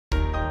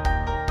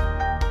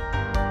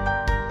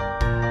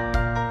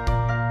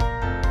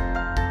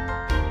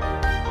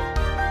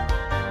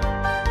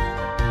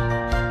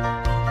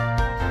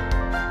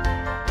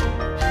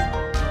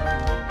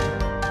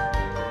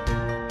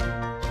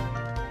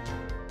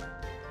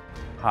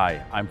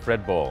Hi, I'm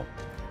Fred Bohl.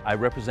 I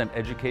represent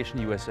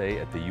Education USA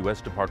at the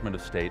U.S. Department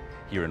of State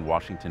here in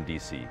Washington,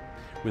 D.C.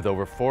 With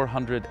over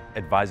 400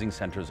 advising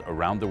centers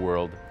around the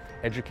world,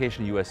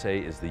 Education USA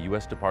is the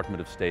U.S. Department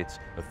of State's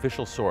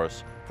official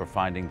source for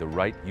finding the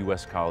right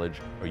U.S. college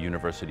or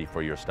university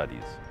for your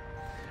studies.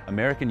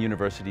 American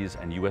universities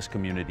and U.S.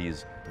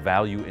 communities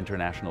value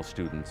international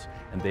students,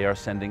 and they are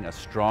sending a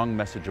strong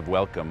message of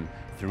welcome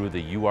through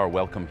the You Are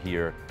Welcome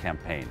Here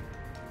campaign.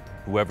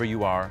 Whoever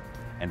you are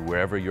and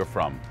wherever you're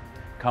from,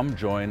 come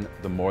join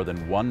the more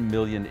than 1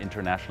 million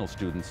international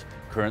students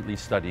currently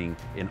studying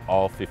in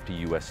all 50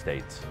 U.S.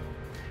 states.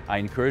 I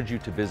encourage you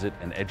to visit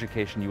an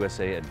Education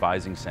USA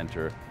advising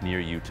center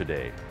near you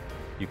today.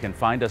 You can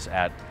find us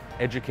at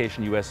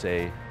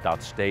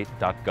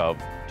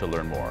educationusa.state.gov to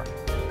learn more.